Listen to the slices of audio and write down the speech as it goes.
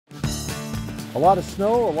A lot of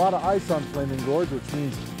snow, a lot of ice on Flaming Gorge, which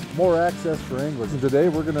means more access for anglers. And today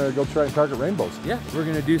we're gonna go try and target rainbows. Yeah, we're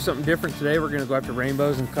gonna do something different today. We're gonna go after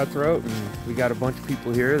rainbows and cutthroat, and we got a bunch of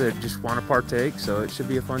people here that just want to partake, so it should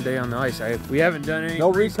be a fun day on the ice. We haven't done any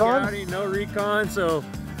recon? no recon, so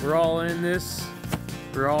we're all in this.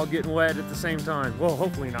 We're all getting wet at the same time. Well,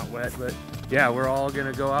 hopefully not wet, but yeah, we're all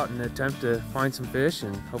gonna go out and attempt to find some fish,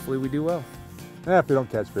 and hopefully we do well. Yeah, if we don't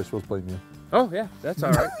catch fish, we'll blame you. Oh yeah, that's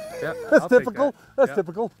all right. Yeah, that's typical. That's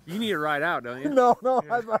typical. You need to ride out, don't you? No,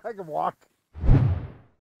 Yeah. I can walk.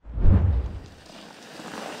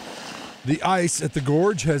 The ice at the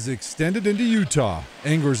gorge has extended into Utah.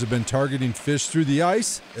 Anglers have been targeting fish through the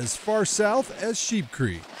ice as far south as Sheep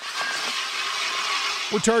Creek.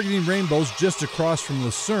 We're targeting rainbows just across from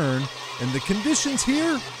Lucerne, and the conditions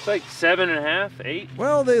here? It's like 7.5, 8.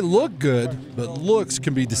 Well, they look good, but looks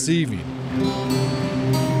can be deceiving.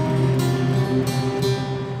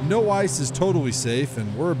 No ice is totally safe,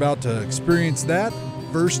 and we're about to experience that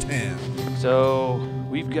firsthand. So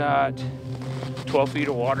we've got 12 feet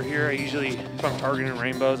of water here. I usually, if I'm targeting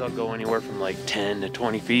rainbows, I'll go anywhere from like 10 to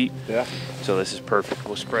 20 feet. Yeah. So this is perfect.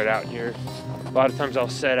 We'll spread out here. A lot of times I'll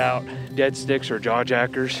set out dead sticks or jaw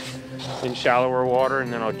jackers in shallower water,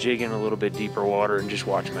 and then I'll jig in a little bit deeper water and just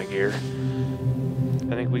watch my gear.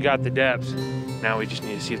 I think we got the depths. Now we just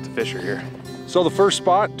need to see if the fish are here. So the first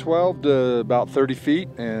spot, 12 to about 30 feet,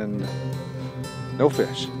 and no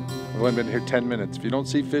fish. We've only been here 10 minutes. If you don't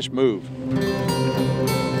see fish, move.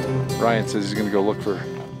 Ryan says he's gonna go look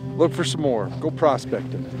for some more. Go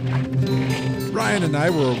prospecting. Ryan and I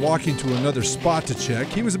were walking to another spot to check.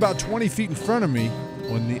 He was about 20 feet in front of me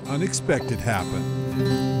when the unexpected happened.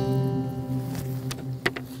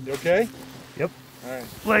 You okay? Yep. All right.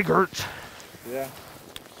 Leg hurts. Yeah.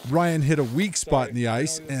 Ryan hit a weak spot in the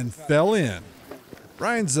ice and fell in.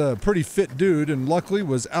 Ryan's a pretty fit dude and luckily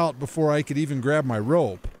was out before I could even grab my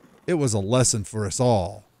rope. It was a lesson for us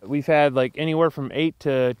all. We've had like anywhere from 8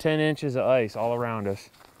 to 10 inches of ice all around us.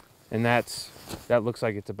 And that looks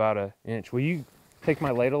like it's about an inch. Will you take my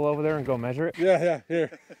ladle over there and go measure it? Yeah, here.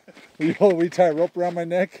 We tie a rope around my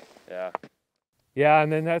neck? Yeah. Yeah,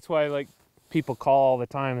 and then that's why like people call all the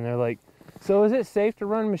time and they're like, so is it safe to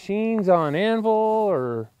run machines on Anvil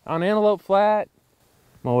or on Antelope Flat?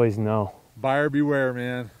 I'm always no. Buyer beware,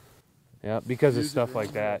 man. Yeah, because of stuff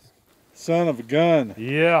like that. Son of a gun.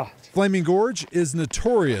 Yeah. Flaming Gorge is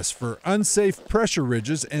notorious for unsafe pressure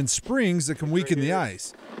ridges and springs that can weaken the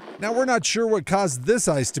ice. Now, we're not sure what caused this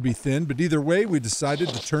ice to be thin, but either way, we decided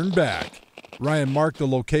to turn back. Ryan marked the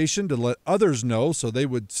location to let others know so they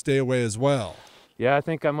would stay away as well. Yeah, I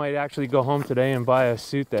think I might actually go home today and buy a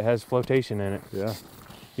suit that has flotation in it. Yeah.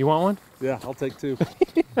 You want one? Yeah, I'll take 2.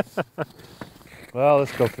 Well,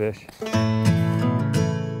 let's go fish.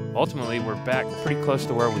 Ultimately, we're back pretty close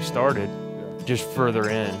to where we started, just further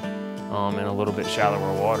in a little bit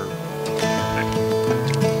shallower water.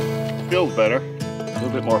 Feels better. A little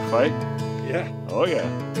bit more fight. Yeah. Oh yeah.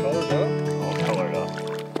 Colored up? All colored up.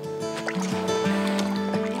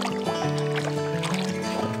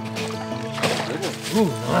 Ooh,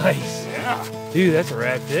 nice. Yeah. Dude, that's a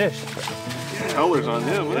rad fish. Colors on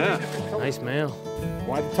him. Yeah. Nice male.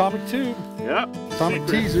 Wide atomic tube. Yeah. Atomic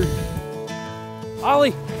Secret. teaser.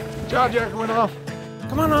 Ollie, Jaw jacker went off.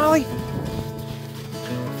 come on, Ollie.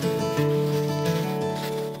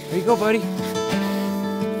 There you go, buddy.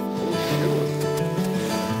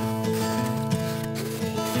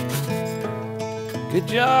 Good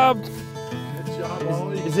job. Good job,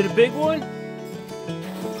 Ollie. Is it a big one?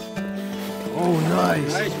 Oh,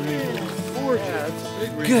 nice. Nice rainbow. Gorgeous. Yeah, that's a big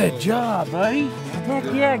rainbow. Good job, buddy. Heck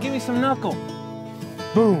yeah, give me some knuckle.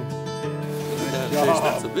 Boom.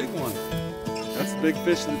 That's a big one. That's the big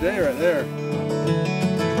fish of the day right there.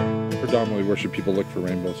 Predominantly, where should people look for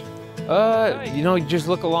rainbows? You know, you just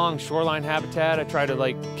look along shoreline habitat. I try to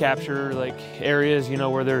like capture like areas, you know,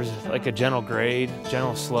 where there's like a gentle grade,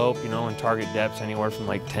 gentle slope, you know, and target depths anywhere from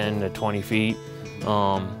like 10 to 20 feet.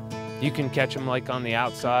 You can catch them like on the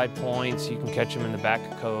outside points. You can catch them in the back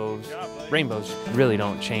of coves. Rainbows really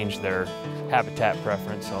don't change their habitat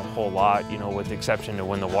preference a whole lot, you know, with the exception of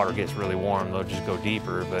when the water gets really warm, they'll just go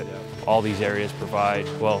deeper. But all these areas provide,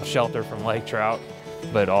 well, shelter from lake trout,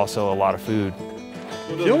 but also a lot of food.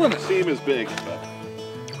 Well, it doesn't seem as big, but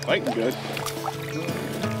fighting good.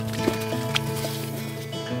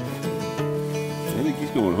 I think he's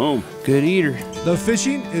going home. Good eater. The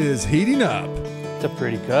fishing is heating up. It's a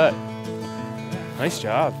pretty cut. Nice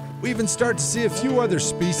job. We even start to see a few other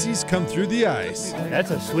species come through the ice.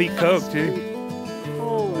 That's a sweet Coke, too.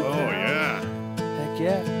 Oh yeah. Heck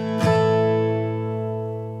yeah.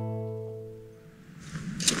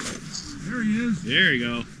 There he is. There you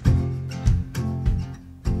go.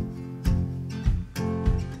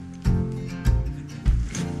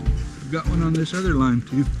 got one on this other line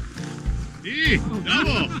too.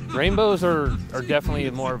 Double. Rainbows are definitely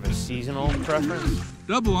more of a seasonal preference.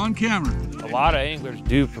 Double on camera. A lot of anglers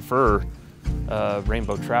do prefer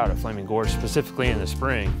rainbow trout at Flaming Gorge, specifically in the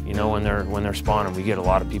spring. You know, when they're spawning, we get a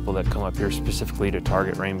lot of people that come up here specifically to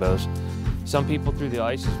target rainbows. Some people through the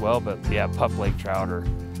ice as well, but yeah, pup lake trout are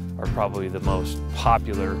probably the most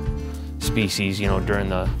popular species, you know, during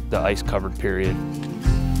the ice-covered period. I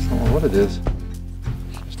don't know what it is.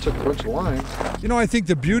 Just took a bunch of lines. You know, I think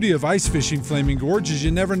the beauty of ice fishing Flaming Gorge is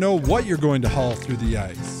you never know what you're going to haul through the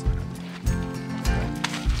ice.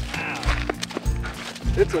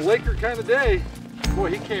 It's a Laker kind of day.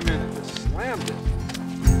 Boy, he came in and just slammed it.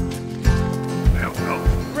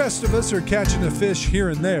 The rest of us are catching a fish here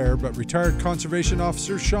and there, but retired conservation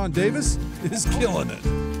officer Sean Davis is killing it.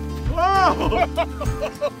 Whoa!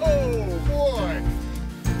 Oh, boy.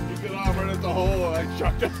 You get off right at the hole and I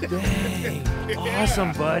chucked it. Dang,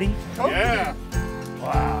 awesome, buddy. Yeah.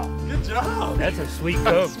 Wow. Good job. That's a sweet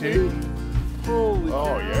coat, dude. Holy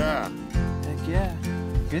Oh, yeah. Heck yeah.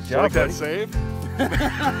 Good You job, like that buddy. save?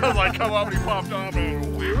 I was like, come up and he popped off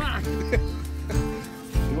and we rocked.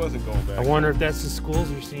 He wasn't going back. I wonder if that's the schools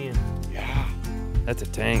you're seeing. Yeah. That's a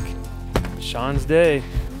tank. Sean's day.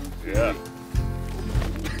 Yeah.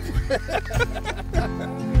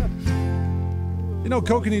 You know,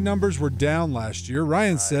 kokanee numbers were down last year.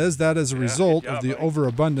 Ryan says that as a result of the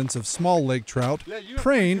overabundance of small lake trout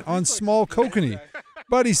preying on small kokanee.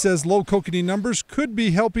 But he says low kokanee numbers could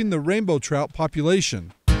be helping the rainbow trout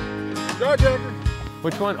population.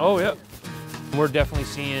 Which one? Oh, yep. We're definitely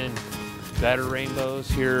seeing better rainbows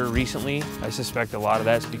here recently. I suspect a lot of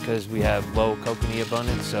that's because we have low kokanee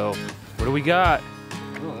abundance. So what do we got?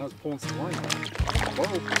 Oh, that was pulling some line.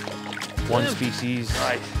 One species,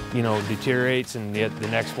 you know, deteriorates and the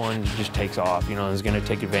next one just takes off, you know, and is going to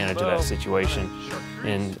take advantage of that situation.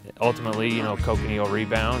 And ultimately, you know, kokanee will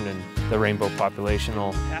rebound and the rainbow population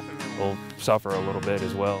will suffer a little bit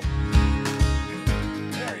as well.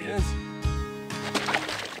 There he is.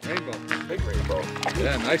 Rainbow. Big rainbow.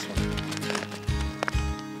 Yeah, nice one.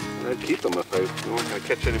 I'd keep them if I weren't going to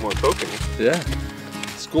catch any more kokanee. Yeah.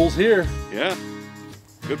 School's here. Yeah.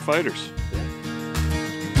 Good fighters.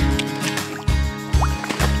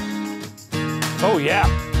 Oh yeah,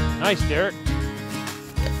 nice, Derek.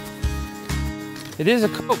 It is a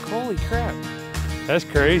Coke, holy crap. That's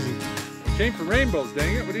crazy. We came for rainbows,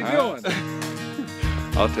 dang it. What are you doing?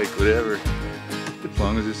 I'll take whatever, as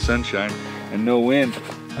long as it's sunshine and no wind.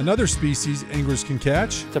 Another species anglers can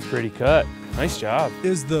catch It's a pretty cut. Nice job.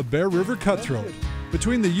 is the Bear River cutthroat.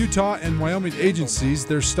 Between the Utah and Wyoming agencies,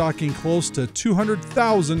 they're stocking close to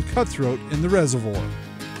 200,000 cutthroat in the reservoir.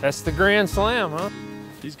 That's the Grand Slam, huh?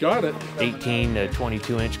 He's got it. 18 to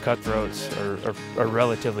 22-inch cutthroats are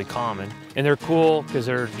relatively common. And they're cool because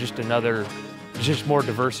they're just more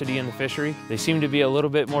diversity in the fishery. They seem to be a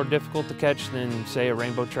little bit more difficult to catch than, say, a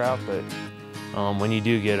rainbow trout, but when you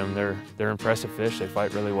do get them, they're impressive fish. They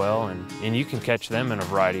fight really well, and you can catch them in a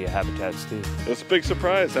variety of habitats too. That's a big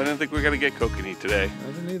surprise. I didn't think we were going to get kokanee today,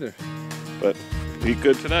 I didn't either. but eat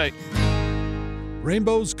good tonight.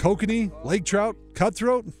 Rainbows, kokanee, lake trout,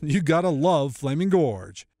 cutthroat, you gotta love Flaming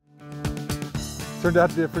Gorge. Turned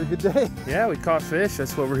out to be a pretty good day. Yeah, we caught fish.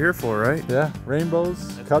 That's what we're here for, right? Yeah,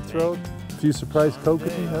 rainbows, cutthroat, a few surprise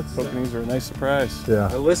kokanee. Kokanees are a nice surprise.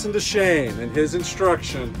 I listened to Shane and his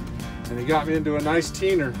instruction, and he got me into a nice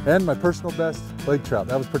teener. And my personal best, lake trout.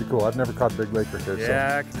 That was pretty cool. I've never caught a big laker here.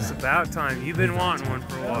 Yeah, it's about time. You've been wanting one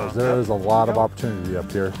for a while. There is a lot of opportunity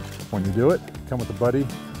up here. When you do it, come with a buddy,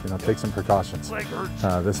 you know, take some precautions. Leg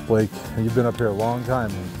hurts. This Blake, you've been up here a long time,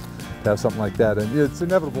 and to have something like that, and it's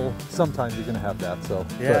inevitable. Sometimes you're going to have that. So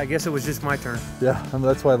Yeah, I guess it was just my turn. yeah,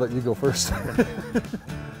 that's why I let you go first.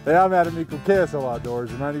 Hey, I'm Adam Equal, KSL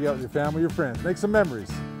Outdoors, reminding you out with your family, your friends. Make some memories,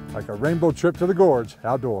 like a rainbow trip to the gorge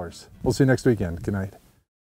outdoors. We'll see you next weekend. Good night.